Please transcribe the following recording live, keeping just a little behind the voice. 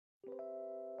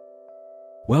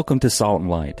Welcome to Salt and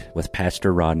Light with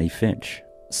Pastor Rodney Finch.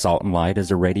 Salt and Light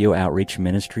is a radio outreach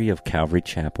ministry of Calvary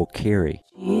Chapel, Cary.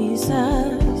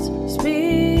 Jesus,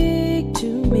 speak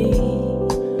to me.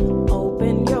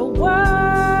 Open your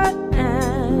word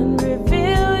and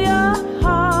reveal your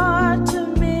heart to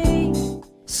me.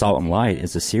 Salt and Light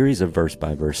is a series of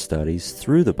verse-by-verse studies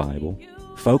through the Bible,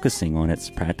 focusing on its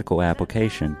practical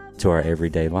application to our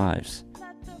everyday lives.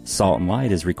 Salt and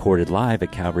Light is recorded live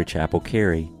at Calvary Chapel,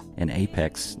 Cary in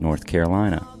Apex, North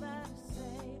Carolina.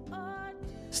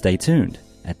 Stay tuned.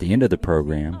 At the end of the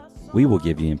program, we will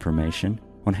give you information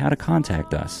on how to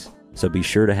contact us, so be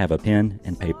sure to have a pen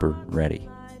and paper ready.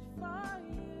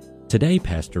 Today,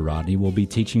 Pastor Rodney will be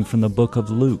teaching from the book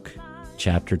of Luke,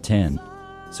 chapter 10.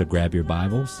 So grab your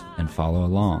Bibles and follow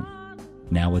along.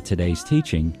 Now with today's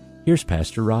teaching, here's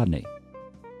Pastor Rodney.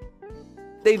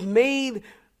 They've made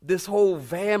this whole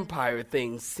vampire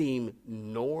thing seem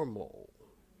normal.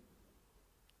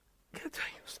 I gotta tell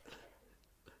you something.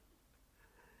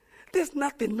 There's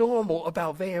nothing normal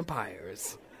about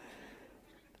vampires.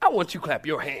 I want you to clap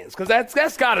your hands, because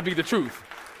that's got to be the truth.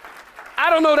 I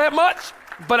don't know that much,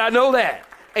 but I know that.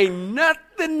 Ain't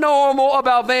nothing normal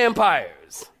about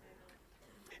vampires.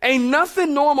 Ain't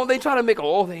nothing normal. They try to make,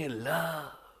 they in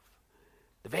love.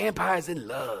 The vampire's in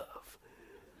love.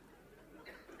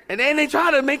 And then they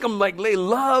try to make them like they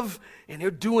love and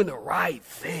they're doing the right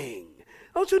thing.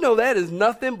 Don't you know that is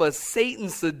nothing but Satan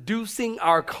seducing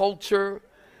our culture?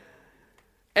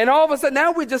 And all of a sudden,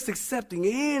 now we're just accepting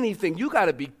anything. You got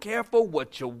to be careful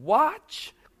what you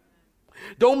watch.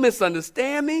 Don't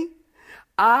misunderstand me.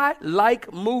 I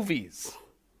like movies.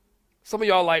 Some of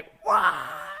y'all like, what?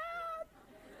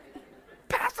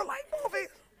 Pastor like movies?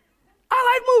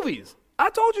 I like movies. I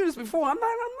told you this before. I'm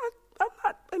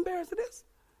not embarrassed of this.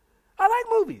 I like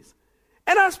movies.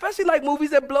 And I especially like movies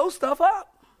that blow stuff up.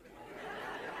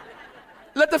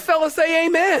 Let the fella say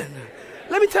amen.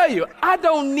 Let me tell you, I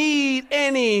don't need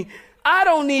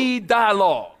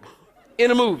dialogue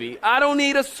in a movie. I don't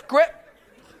need a script.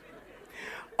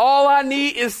 All I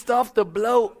need is stuff to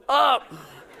blow up.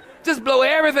 Just blow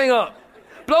everything up.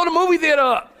 Blow the movie theater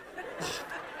up.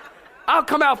 I'll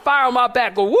come out fire on my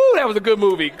back, go, woo, that was a good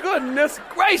movie. Goodness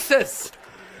gracious.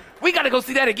 We got to go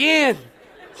see that again.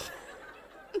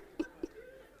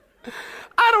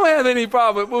 I don't have any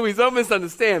problem with movies, don't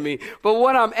misunderstand me. But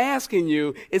what I'm asking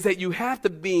you is that you have to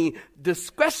be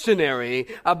discretionary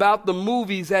about the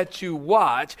movies that you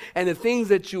watch and the things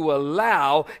that you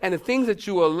allow. And the things that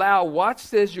you allow, watch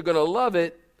this, you're going to love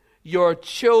it, your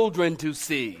children to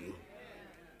see.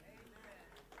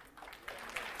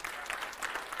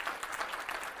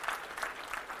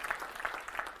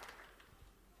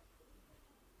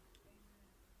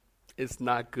 It's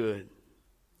not good.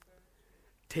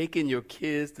 Taking your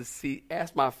kids to see,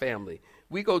 ask my family.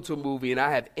 We go to a movie and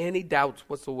I have any doubts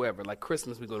whatsoever. Like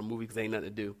Christmas, we go to a movie because ain't nothing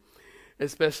to do.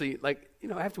 Especially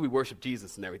after we worship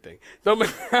Jesus and everything.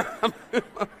 I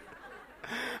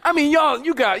mean, y'all,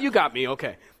 you got me,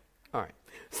 okay. All right.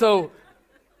 So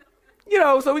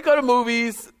we go to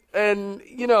movies and,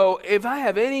 if I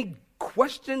have any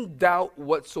question, doubt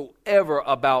whatsoever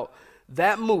about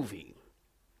that movie,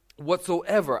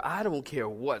 whatsoever, I don't care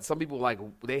what. Some people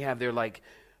they have their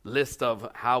list of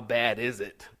how bad is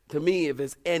it. To me, if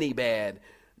it's any bad,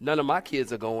 none of my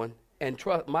kids are going. And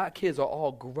trust, my kids are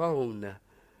all grown.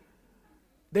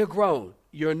 They're grown.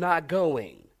 You're not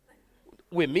going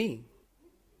with me.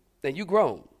 Then you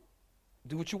grown.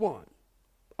 Do what you want.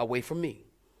 Away from me.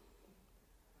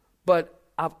 But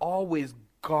I've always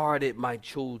guarded my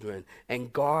children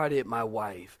and guarded my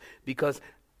wife, because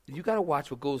you got to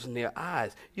watch what goes in their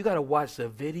eyes. You got to watch the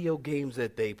video games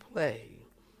that they play.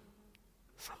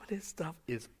 Some of this stuff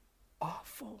is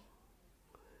awful.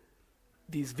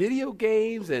 These video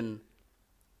games, and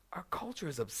our culture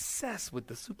is obsessed with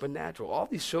the supernatural. All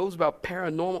these shows about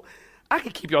paranormal. I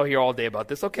could keep y'all here all day about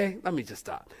this. Okay, let me just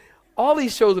stop. All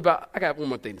these shows about, I got one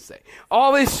more thing to say.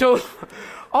 All these shows,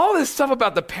 all this stuff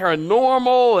about the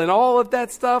paranormal and all of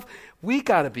that stuff, we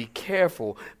got to be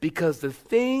careful, because the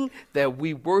thing that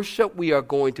we worship, we are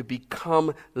going to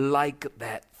become like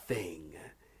that thing.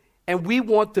 And we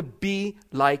want to be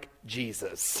like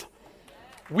Jesus.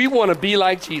 We want to be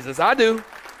like Jesus. I do.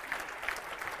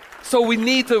 So we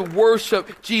need to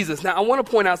worship Jesus. Now, I want to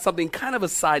point out something, kind of a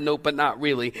side note, but not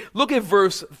really. Look at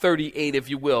verse 38, if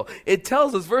you will.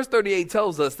 Verse 38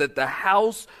 tells us that the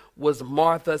house was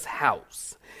Martha's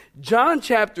house. John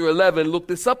chapter 11, look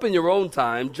this up in your own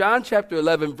time. John chapter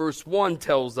 11, verse 1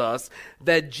 tells us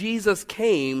that Jesus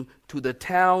came to the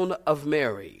town of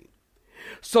Mary.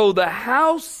 So the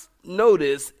house,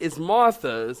 notice, is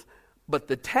Martha's, but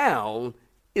the town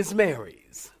is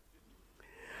Mary's.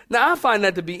 Now, I find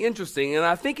that to be interesting, and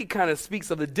I think it kind of speaks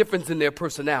of the difference in their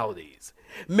personalities.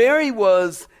 Mary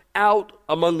was out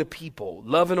among the people,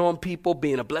 loving on people,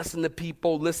 being a blessing to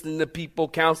people, listening to people,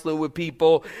 counseling with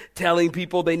people, telling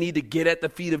people they need to get at the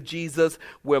feet of Jesus.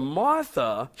 Where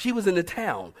Martha, she was in the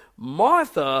town.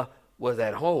 Martha was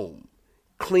at home,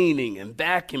 cleaning and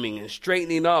vacuuming and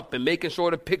straightening up and making sure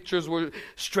the pictures were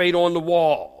straight on the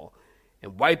wall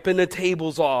and wiping the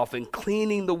tables off and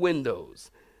cleaning the windows.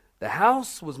 The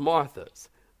house was Martha's.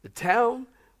 The town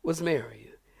was Mary's.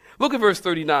 Look at verse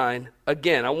 39.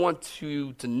 Again, I want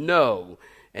you to know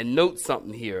and note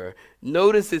something here.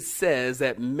 Notice it says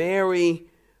that Mary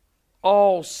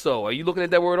also, are you looking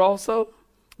at that word also?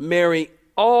 Mary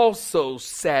also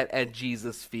sat at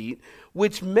Jesus' feet,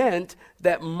 which meant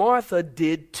that Martha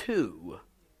did too.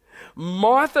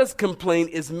 Martha's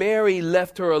complaint is Mary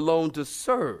left her alone to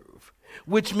serve,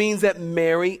 which means that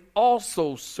Mary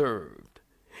also served.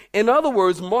 In other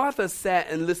words, Martha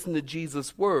sat and listened to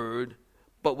Jesus' word,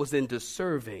 but was into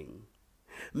serving.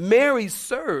 Mary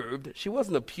served. She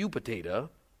wasn't a pew potato,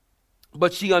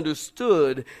 but she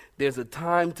understood there's a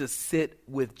time to sit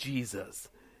with Jesus.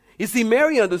 You see,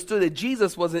 Mary understood that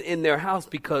Jesus wasn't in their house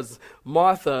because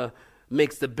Martha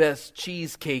makes the best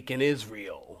cheesecake in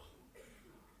Israel.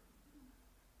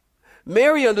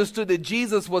 Mary understood that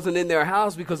Jesus wasn't in their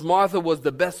house because Martha was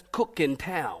the best cook in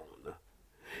town.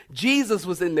 Jesus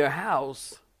was in their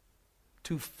house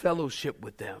to fellowship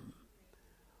with them,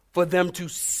 for them to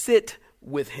sit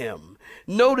with him.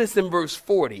 Notice in verse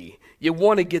 40, you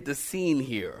want to get the scene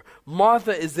here.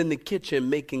 Martha is in the kitchen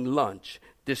making lunch,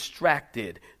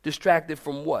 distracted. Distracted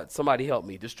from what? Somebody help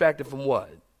me. Distracted from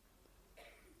what?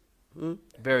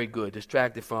 Very good.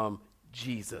 Distracted from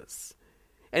Jesus.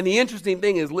 And the interesting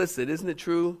thing is, listen, isn't it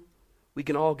true? We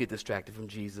can all get distracted from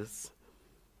Jesus.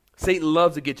 Satan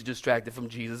loves to get you distracted from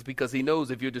Jesus because he knows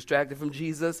if you're distracted from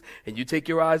Jesus and you take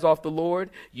your eyes off the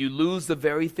Lord, you lose the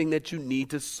very thing that you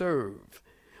need to serve.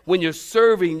 When you're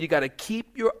serving, you got to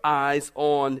keep your eyes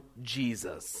on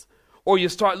Jesus. Or you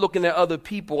start looking at other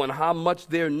people and how much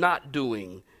they're not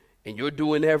doing, and you're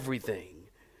doing everything.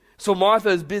 So Martha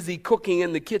is busy cooking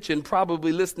in the kitchen,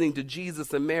 probably listening to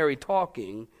Jesus and Mary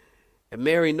talking, and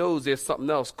Mary knows there's something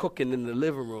else cooking in the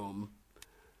living room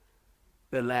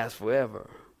that lasts forever.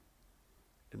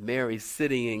 Mary's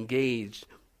sitting engaged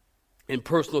in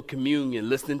personal communion,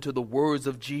 listening to the words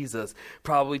of Jesus,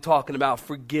 probably talking about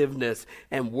forgiveness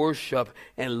and worship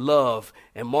and love.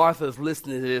 And Martha's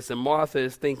listening to this, and Martha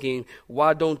is thinking,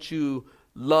 why don't you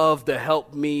love to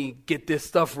help me get this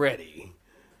stuff ready?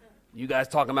 You guys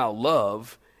talking about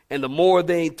love. And the more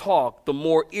they talk, the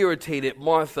more irritated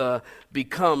Martha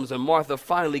becomes. And Martha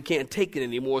finally can't take it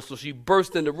anymore, so she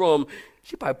bursts in the room.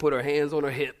 She probably put her hands on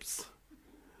her hips.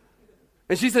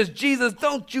 And she says, Jesus,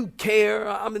 don't you care?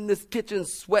 I'm in this kitchen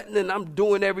sweating and I'm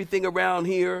doing everything around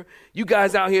here. You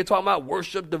guys out here talking about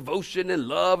worship, devotion, and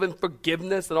love and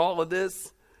forgiveness and all of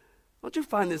this. Don't you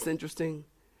find this interesting?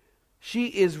 She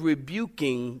is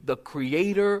rebuking the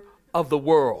creator of the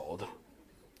world.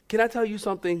 Can I tell you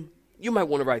something? You might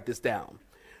want to write this down.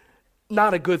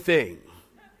 Not a good thing.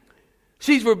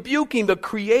 She's rebuking the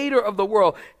creator of the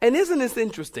world. And isn't this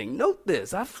interesting? Note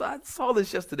this. I saw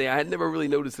this yesterday. I had never really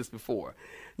noticed this before.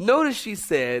 Notice she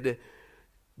said,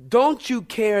 don't you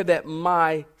care that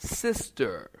my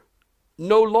sister,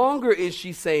 no longer is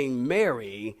she saying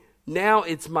Mary, now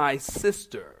it's my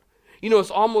sister. You know, it's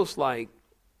almost like,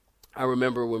 I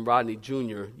remember when Rodney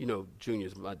Jr., you know,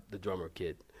 Jr.'s the drummer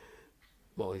kid.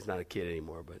 Well, he's not a kid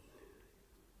anymore, but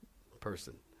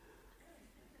person.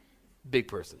 Big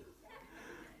person.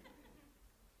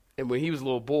 And when he was a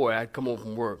little boy, I'd come home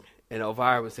from work, and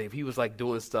Elvira would say, if he was like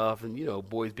doing stuff, and you know,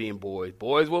 boys being boys,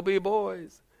 boys will be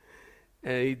boys.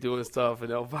 And he's doing stuff,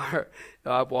 and Elvira,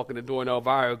 I'd walk in the door, and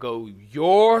Elvira would go,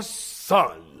 your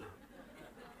son.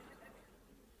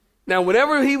 Now,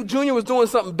 whenever Junior was doing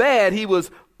something bad, he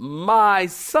was my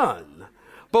son.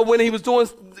 But when he was doing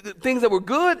things that were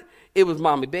good, it was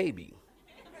mommy baby.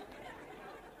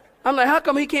 I'm like, how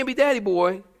come he can't be daddy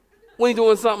boy when he's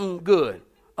doing something good?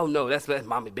 Oh, no, that's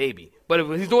mommy baby. But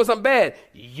if he's doing something bad,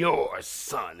 your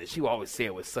son. And she would always say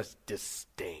it with such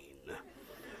disdain.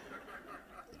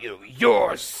 You know,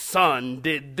 your son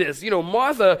did this. You know,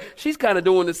 Martha, she's kind of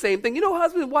doing the same thing. You know,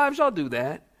 husbands and wives, y'all do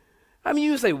that. I mean,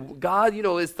 you say, God, you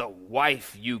know, it's the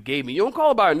wife you gave me. You don't call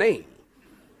her by her name.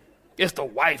 It's the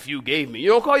wife you gave me. You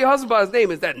don't call your husband by his name.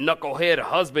 It's that knucklehead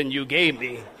husband you gave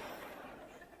me.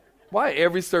 Why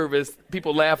every service,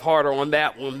 people laugh harder on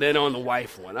that one than on the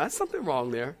wife one? There's something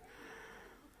wrong there.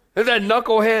 There's that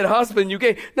knucklehead husband you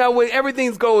gave. Now, when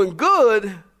everything's going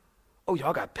good, oh,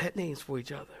 y'all got pet names for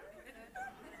each other.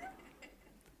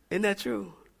 Isn't that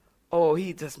true? Oh,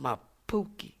 he just my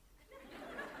Pookie.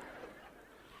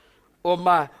 Or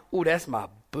that's my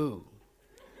boo.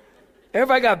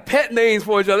 Everybody got pet names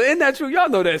for each other. Isn't that true? Y'all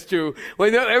know that's true.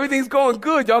 When everything's going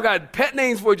good, y'all got pet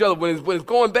names for each other. When it's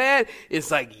going bad,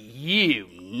 it's like, you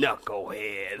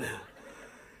knucklehead.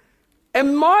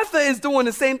 And Martha is doing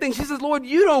the same thing. She says, Lord,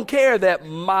 you don't care that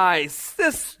my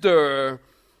sister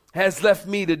has left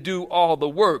me to do all the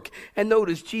work. And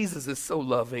notice Jesus is so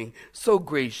loving, so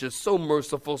gracious, so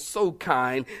merciful, so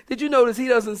kind. Did you notice he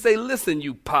doesn't say, listen,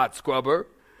 you pot scrubber.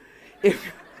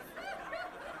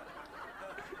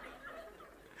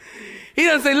 He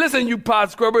doesn't say, listen, you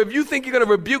pot scrubber, if you think you're going to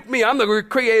rebuke me, I'm the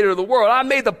creator of the world. I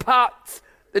made the pots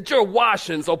that you're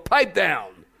washing, so pipe down.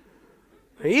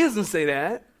 He doesn't say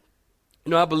that.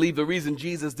 You know, I believe the reason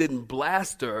Jesus didn't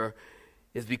blast her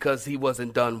is because he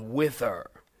wasn't done with her.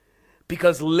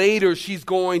 Because later she's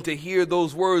going to hear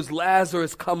those words,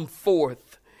 Lazarus, come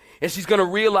forth. And she's going to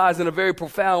realize in a very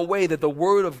profound way that the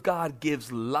word of God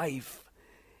gives life.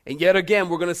 And yet again,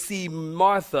 we're going to see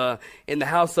Martha in the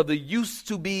house of the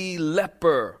used-to-be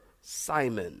leper,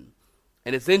 Simon.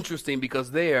 And it's interesting because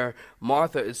there,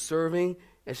 Martha is serving,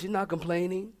 and she's not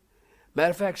complaining. Matter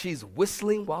of fact, she's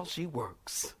whistling while she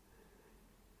works.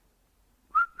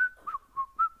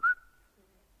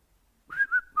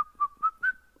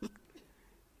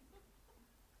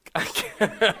 I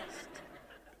can't.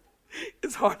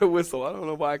 It's hard to whistle. I don't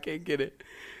know why I can't get it.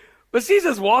 But she's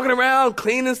just walking around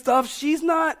cleaning stuff. She's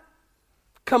not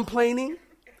complaining.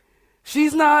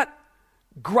 She's not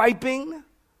griping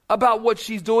about what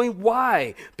she's doing.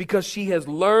 Why? Because she has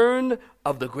learned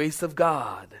of the grace of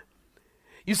God.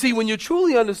 You see, when you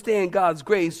truly understand God's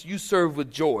grace, you serve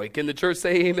with joy. Can the church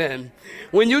say amen?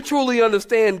 When you truly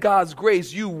understand God's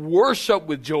grace, you worship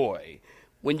with joy.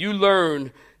 When you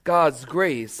learn God's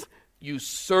grace, you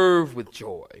serve with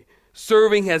joy.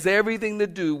 Serving has everything to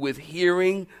do with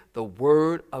hearing the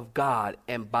word of God.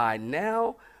 And by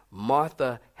now,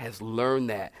 Martha has learned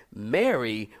that.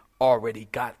 Mary already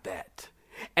got that.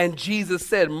 And Jesus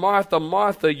said, Martha,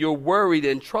 Martha, you're worried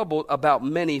and troubled about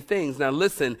many things. Now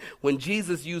listen, when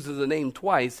Jesus uses the name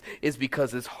twice, it's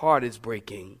because his heart is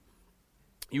breaking.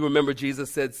 You remember Jesus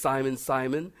said, Simon,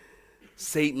 Simon,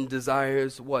 Satan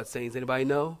desires what, saints? Anybody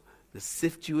know? To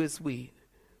sift you as wheat.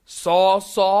 Saul,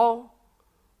 Saul,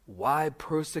 why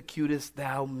persecutest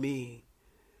thou me?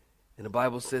 And the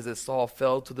Bible says that Saul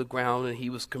fell to the ground and he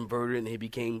was converted and he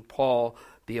became Paul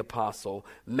the apostle.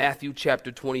 Matthew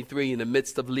chapter 23, in the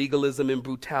midst of legalism and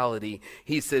brutality,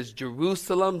 he says,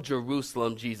 Jerusalem,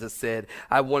 Jerusalem, Jesus said,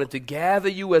 I wanted to gather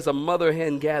you as a mother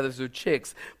hen gathers her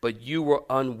chicks, but you were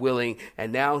unwilling.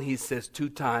 And now he says 2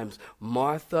 times,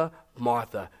 Martha,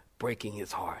 Martha, breaking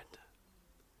his heart.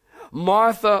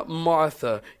 Martha,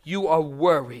 Martha, you are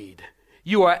worried.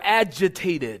 You are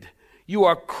agitated. You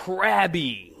are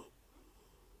crabby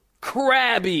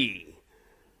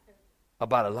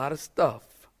about a lot of stuff.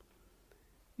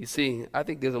 You see, I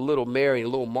think there's a little Mary and a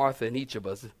little Martha in each of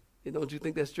us. Don't you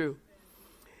think that's true?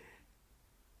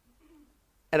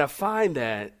 And I find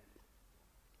that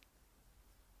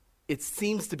it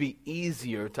seems to be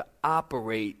easier to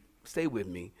operate, stay with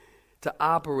me, to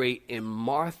operate in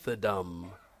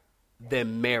Marthadom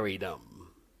than Marydom.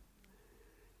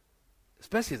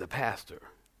 Especially as a pastor.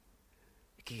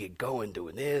 You can get going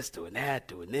doing this, doing that,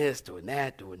 doing this, doing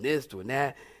that, doing this, doing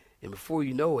that. And before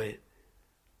you know it,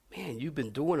 man, you've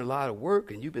been doing a lot of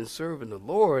work and you've been serving the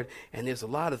Lord and there's a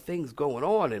lot of things going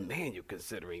on. And man, you're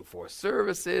considering 4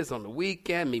 services on the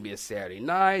weekend, maybe a Saturday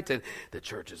night, and the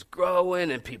church is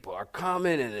growing and people are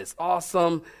coming and it's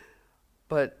awesome.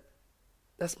 But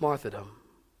that's Marthadom.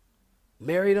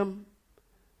 Marydom,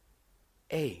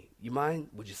 hey, you mind?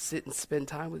 Would you sit and spend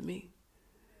time with me?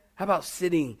 How about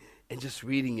sitting and just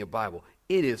reading your Bible?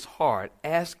 It is hard.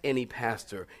 Ask any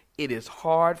pastor. It is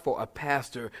hard for a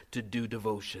pastor to do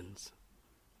devotions.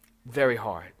 Very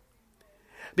hard.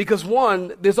 Because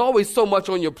one, there's always so much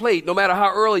on your plate. No matter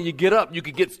how early you get up, you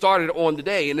can get started on the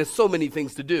day. And there's so many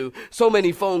things to do. So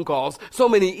many phone calls, so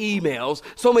many emails,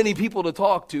 so many people to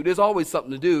talk to. There's always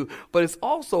something to do. But it's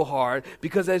also hard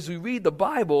because as we read the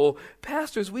Bible,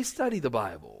 pastors, we study the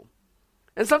Bible.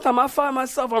 And sometimes I find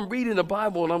myself, I'm reading the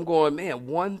Bible and I'm going, man,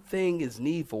 one thing is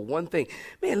needful, one thing.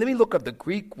 Man, let me look up the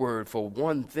Greek word for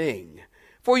one thing.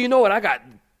 For you know what, I got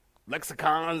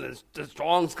lexicons and the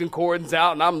Strong's Concordance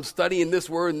out and I'm studying this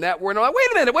word and that word. And I'm like,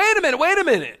 wait a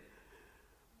minute.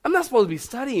 I'm not supposed to be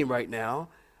studying right now.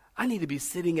 I need to be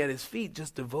sitting at his feet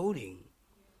just devoting.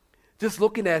 Just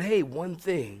looking at, hey, one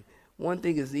thing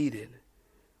is needed.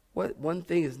 What one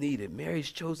thing is needed? Mary's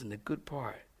chosen the good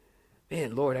part.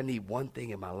 Man, Lord, I need one thing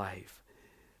in my life.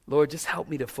 Lord, just help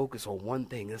me to focus on one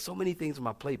thing. There's so many things on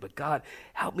my plate, but God,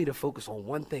 help me to focus on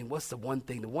one thing. What's the one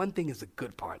thing? The one thing is the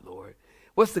good part, Lord.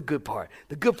 What's the good part?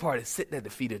 The good part is sitting at the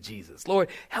feet of Jesus. Lord,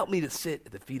 help me to sit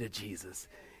at the feet of Jesus.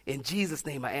 In Jesus'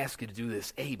 name, I ask you to do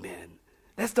this. Amen.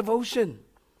 That's devotion.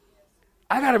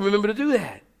 I got to remember to do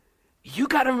that. You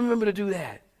got to remember to do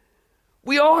that.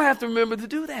 We all have to remember to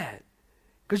do that.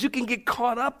 Because you can get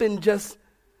caught up in just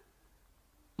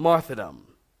Marthadom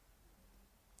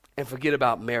and forget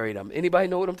about Marydom. Anybody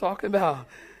know what I'm talking about?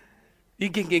 You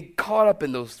can get caught up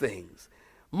in those things.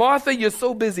 Martha, you're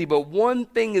so busy, but one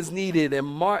thing is needed,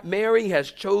 and Mary has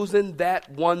chosen that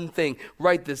one thing.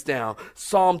 Write this down.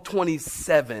 Psalm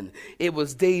 27. It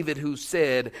was David who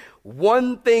said,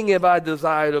 one thing have I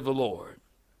desired of the Lord,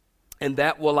 and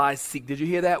that will I seek. Did you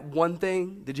hear that? One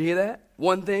thing? Did you hear that?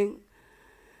 One thing?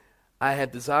 I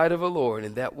have desired of the Lord,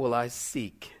 and that will I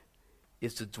seek,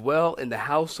 is to dwell in the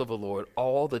house of the Lord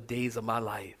all the days of my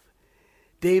life.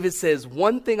 David says,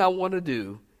 one thing I want to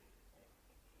do,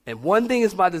 and one thing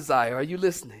is my desire. Are you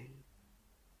listening?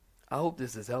 I hope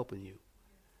this is helping you.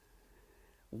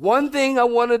 One thing I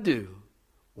want to do,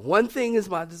 one thing is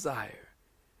my desire,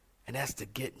 and that's to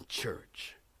get in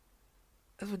church.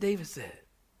 That's what David said.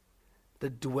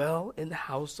 To dwell in the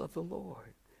house of the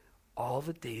Lord all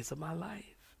the days of my life.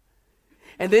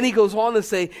 And then he goes on to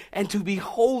say, and to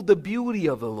behold the beauty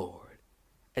of the Lord,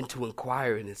 and to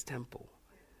inquire in his temple.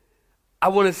 I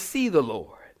want to see the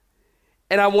Lord,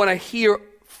 and I want to hear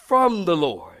from the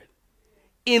Lord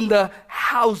in the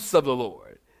house of the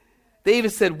Lord.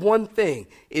 David said one thing.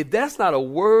 If that's not a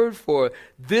word for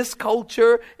this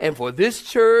culture and for this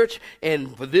church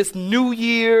and for this new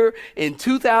year in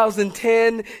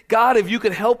 2010, God, if you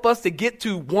could help us to get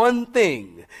to one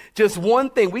thing, just one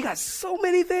thing. We got so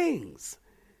many things.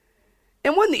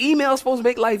 And wasn't the email supposed to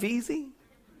make life easy?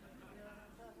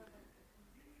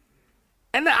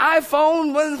 And the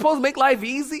iPhone wasn't supposed to make life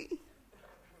easy?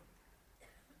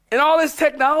 And all this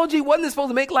technology, wasn't it supposed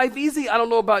to make life easy? I don't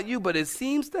know about you, but it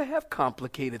seems to have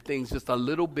complicated things just a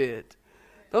little bit.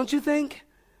 Don't you think?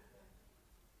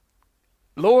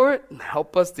 Lord,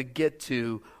 help us to get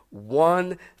to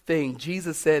one thing.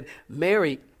 Jesus said,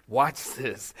 Mary, watch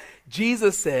this.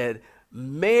 Jesus said,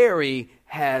 Mary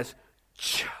has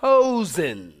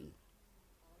chosen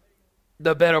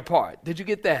the better part. Did you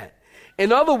get that?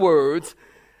 In other words,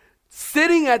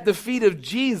 sitting at the feet of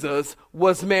Jesus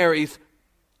was Mary's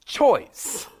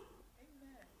choice.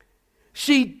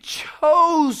 She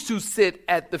chose to sit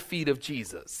at the feet of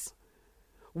Jesus.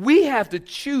 We have to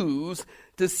choose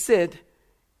to sit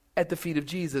at the feet of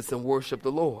Jesus and worship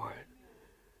the Lord.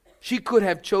 She could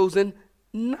have chosen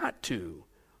not to.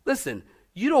 Listen,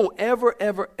 you don't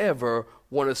ever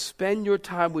want to spend your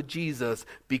time with Jesus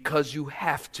because you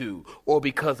have to or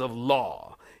because of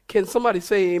law. Can somebody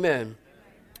say amen?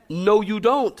 No, you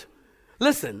don't.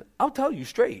 Listen, I'll tell you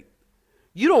straight.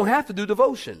 You don't have to do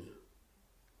devotion.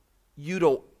 You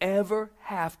don't ever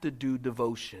have to do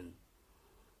devotion.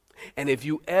 And if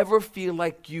you ever feel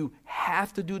like you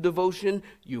have to do devotion,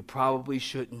 you probably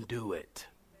shouldn't do it.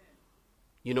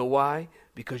 You know why?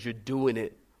 Because you're doing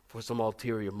it for some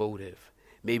ulterior motive.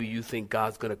 Maybe you think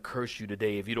God's going to curse you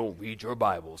today if you don't read your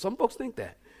Bible. Some folks think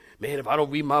that. Man, if I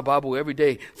don't read my Bible every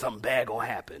day, something bad going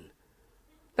to happen.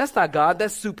 That's not God.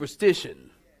 That's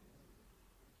superstition.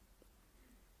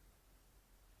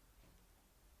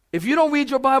 If you don't read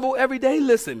your Bible every day,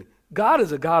 listen, God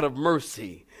is a God of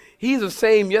mercy. He's the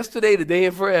same yesterday, today,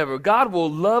 and forever. God will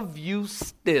love you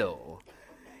still.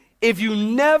 If you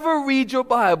never read your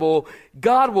Bible,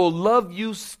 God will love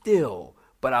you still.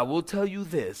 But I will tell you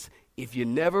this, if you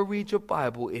never read your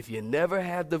Bible, if you never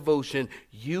have devotion,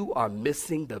 you are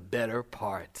missing the better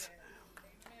part.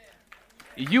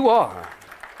 You are.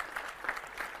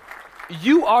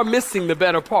 You are missing the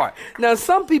better part. Now,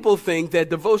 some people think that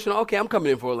devotion, okay, I'm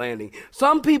coming in for a landing.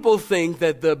 Some people think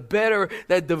that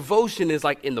that devotion is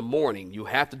like in the morning. You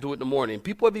have to do it in the morning.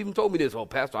 People have even told me this, oh,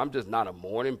 Pastor, I'm just not a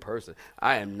morning person.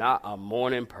 I am not a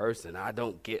morning person. I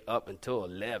don't get up until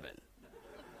 11.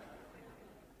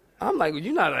 I'm like, well,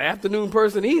 you're not an afternoon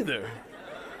person either.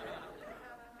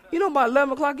 You know, by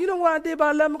 11 o'clock, you know what I did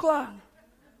by 11 o'clock?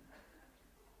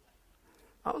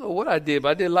 I don't know what I did, but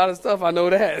I did a lot of stuff. I know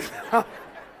that.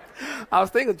 I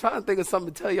was trying to think of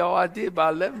something to tell y'all I did by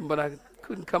 11, but I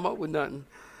couldn't come up with nothing.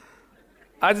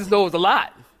 I just know it was a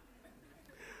lot.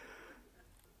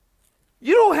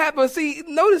 You don't have to see,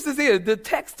 notice this here. The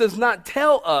text does not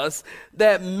tell us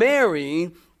that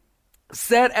Mary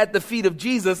sat at the feet of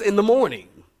Jesus in the morning.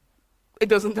 It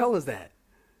doesn't tell us that.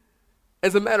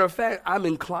 As a matter of fact, I'm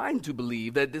inclined to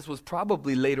believe that this was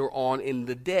probably later on in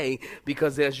the day,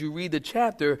 because as you read the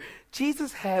chapter,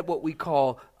 Jesus had what we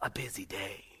call a busy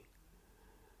day.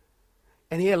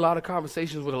 And he had a lot of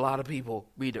conversations with a lot of people.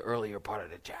 Read the earlier part of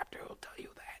the chapter, it'll tell you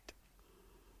that.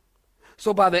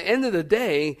 So by the end of the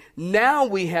day, now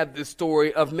we have this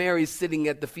story of Mary sitting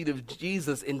at the feet of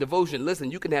Jesus in devotion.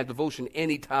 Listen, you can have devotion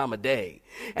any time of day,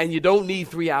 and you don't need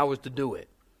 3 hours to do it.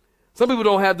 Some people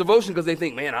don't have devotion because they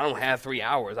think, man, I don't have 3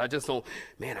 hours. I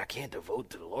can't devote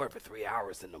to the Lord for 3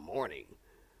 hours in the morning.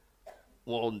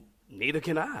 Well, neither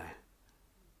can I.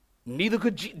 Neither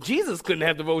could Jesus couldn't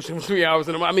have devotion for 3 hours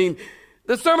in the morning. I mean,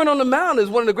 the Sermon on the Mount is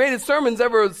one of the greatest sermons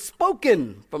ever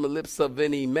spoken from the lips of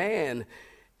any man.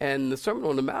 And the Sermon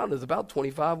on the Mount is about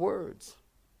 25 words.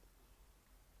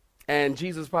 And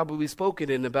Jesus probably spoke it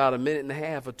in about 1.5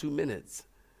 minutes or 2 minutes.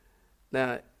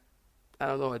 Now, I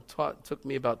don't know, it took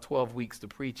me about 12 weeks to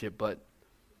preach it, but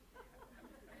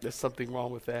there's something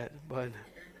wrong with that. But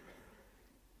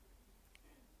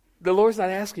the Lord's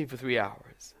not asking you for 3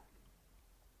 hours.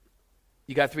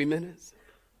 You got 3 minutes?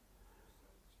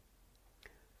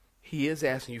 He is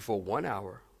asking you for 1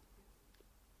 hour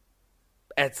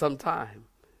at some time.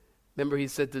 Remember, he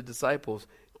said to the disciples,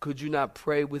 could you not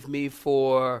pray with me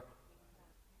for,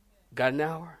 got an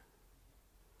hour?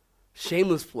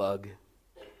 Shameless plug.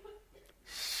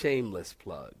 Shameless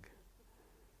plug.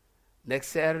 Next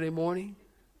Saturday morning,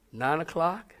 9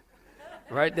 o'clock,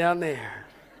 right down there.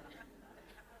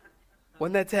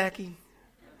 Wasn't that tacky?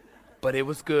 But it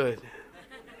was good.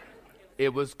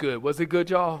 It was good. Was it good,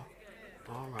 y'all?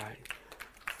 All right.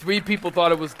 3 people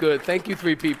thought it was good. Thank you,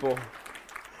 3 people.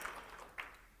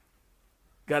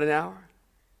 Got an hour?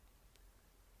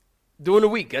 During the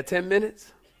week, got 10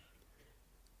 minutes?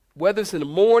 Whether it's in the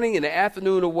morning, in the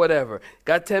afternoon, or whatever.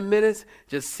 Got 10 minutes?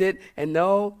 Just sit and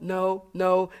no.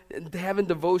 Having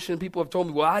devotion, people have told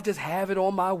me, well, I just have it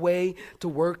on my way to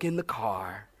work in the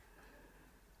car.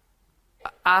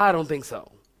 I don't think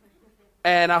so.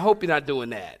 And I hope you're not doing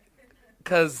that.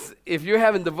 Because if you're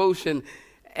having devotion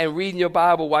and reading your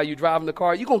Bible while you're driving the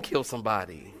car, you're going to kill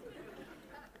somebody.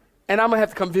 And I'm going to have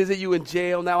to come visit you in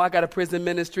jail. Now I got a prison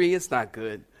ministry. It's not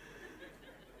good.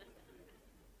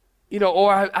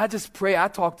 Or I just pray. I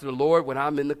talk to the Lord when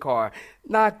I'm in the car.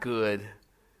 Not good.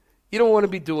 You don't want to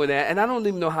be doing that. And I don't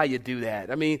even know how you do that.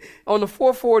 I mean, on the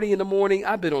 440 in the morning,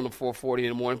 I've been on the 440 in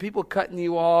the morning. People cutting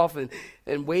you off and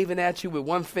waving at you with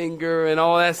one finger and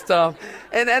all that stuff.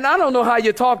 And I don't know how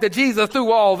you talk to Jesus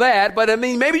through all that. But, I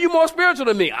mean, maybe you're more spiritual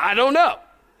than me. I don't know.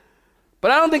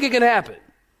 But I don't think it can happen.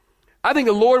 I think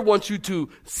the Lord wants you to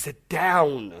sit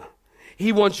down.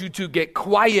 He wants you to get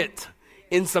quiet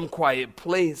in some quiet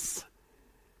place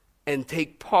and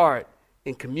take part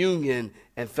in communion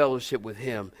and fellowship with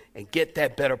him and get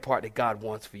that better part that God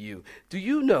wants for you. Do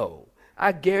you know,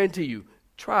 I guarantee you,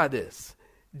 try this,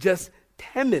 just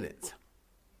 10 minutes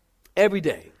every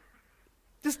day.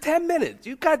 Just 10 minutes.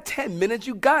 You got 10 minutes.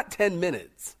 You got 10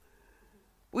 minutes.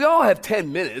 We all have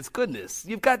 10 minutes. Goodness,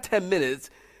 you've got 10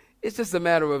 minutes. It's just a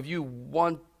matter of you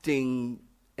wanting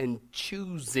and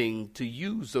choosing to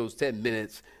use those 10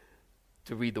 minutes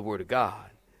to read the Word of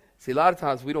God. See, a lot of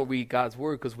times we don't read God's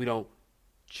Word because we don't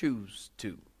choose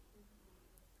to.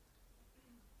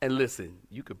 And listen,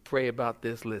 you could pray about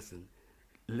this. Listen.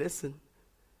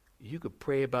 You could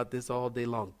pray about this all day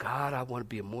long. God, I want to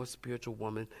be a more spiritual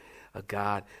woman of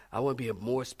God. I want to be a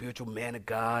more spiritual man of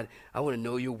God. I want to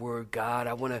know your word, God.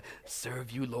 I want to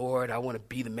serve you, Lord. I want to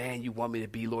be the man you want me to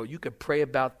be, Lord. You could pray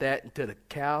about that until the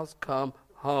cows come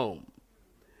home.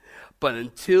 But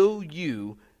until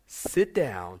you sit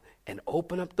down and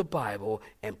open up the Bible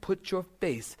and put your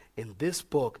face in this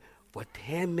book for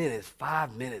 10 minutes,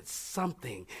 5 minutes,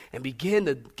 something, and begin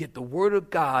to get the word of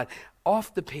God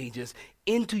off the pages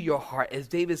into your heart. As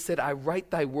David said, I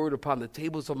write thy word upon the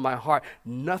tables of my heart.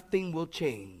 Nothing will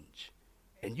change.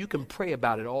 And you can pray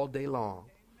about it all day long.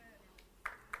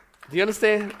 Do you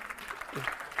understand?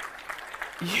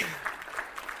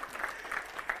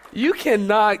 You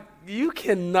cannot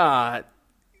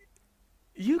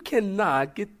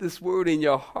get this word in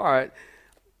your heart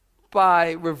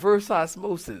by reverse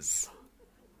osmosis.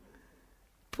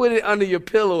 Put it under your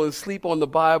pillow and sleep on the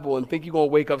Bible and think you're going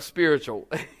to wake up spiritual.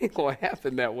 It ain't going to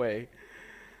happen that way.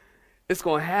 It's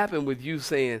going to happen with you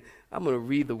saying, I'm going to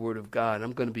read the Word of God.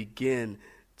 I'm going to begin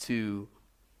to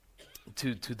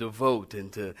devote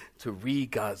and to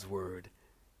read God's Word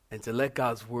and to let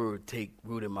God's Word take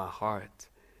root in my heart.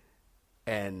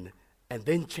 And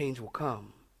then change will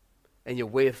come. And your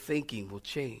way of thinking will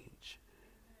change.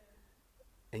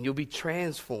 And you'll be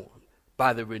transformed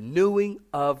by the renewing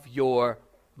of your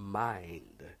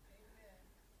mind.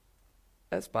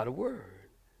 That's by the word.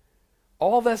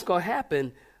 All that's going to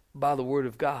happen by the word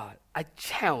of God. I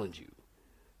challenge you.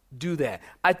 Do that.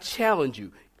 I challenge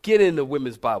you. Get in the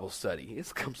women's Bible study.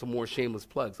 It's come some more shameless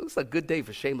plugs. It's a good day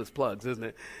for shameless plugs, isn't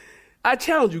it? I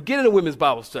challenge you. Get in the women's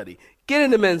Bible study. Get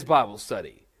in the men's Bible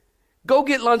study. Go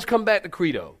get lunch, come back to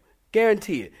Credo.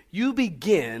 Guarantee it. You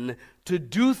begin to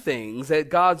do things that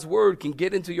God's word can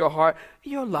get into your heart.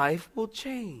 Your life will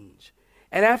change.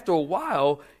 And after a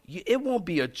while, it won't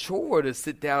be a chore to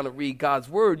sit down and read God's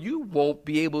word. You won't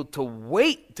be able to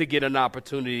wait to get an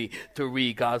opportunity to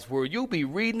read God's word. You'll be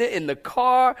reading it in the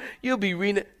car. You'll be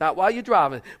reading it, not while you're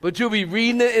driving, but you'll be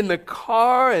reading it in the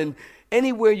car and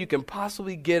anywhere you can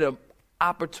possibly get an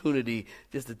opportunity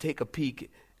just to take a peek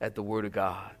at the word of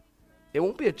God. It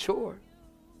won't be a chore.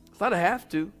 It's not a have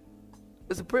to.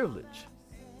 It's a privilege.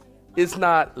 It's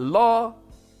not law.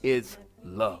 It's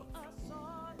love.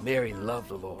 Mary loved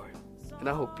the Lord, and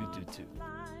I hope you do too.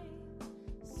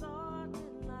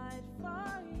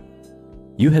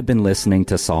 You have been listening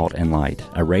to Salt and Light,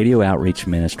 a radio outreach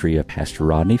ministry of Pastor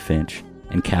Rodney Finch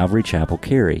and Calvary Chapel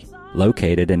Cary,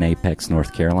 located in Apex,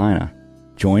 North Carolina.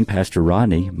 Join Pastor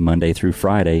Rodney Monday through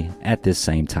Friday at this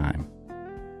same time.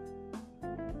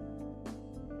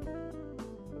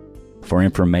 For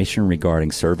information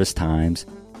regarding service times,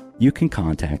 you can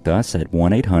contact us at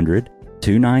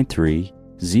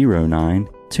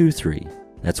 1-800-293-0923.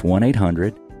 That's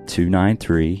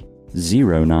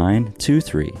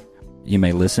 1-800-293-0923. You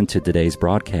may listen to today's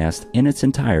broadcast in its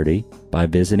entirety by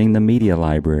visiting the media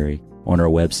library on our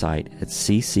website at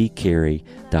cccary.org.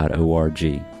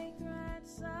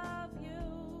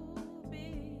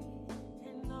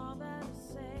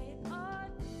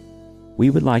 We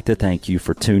would like to thank you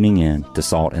for tuning in to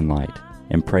Salt and Light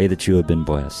and pray that you have been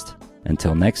blessed.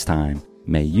 Until next time,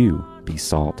 may you be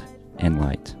salt and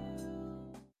light.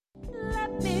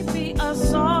 Let me be a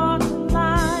salt.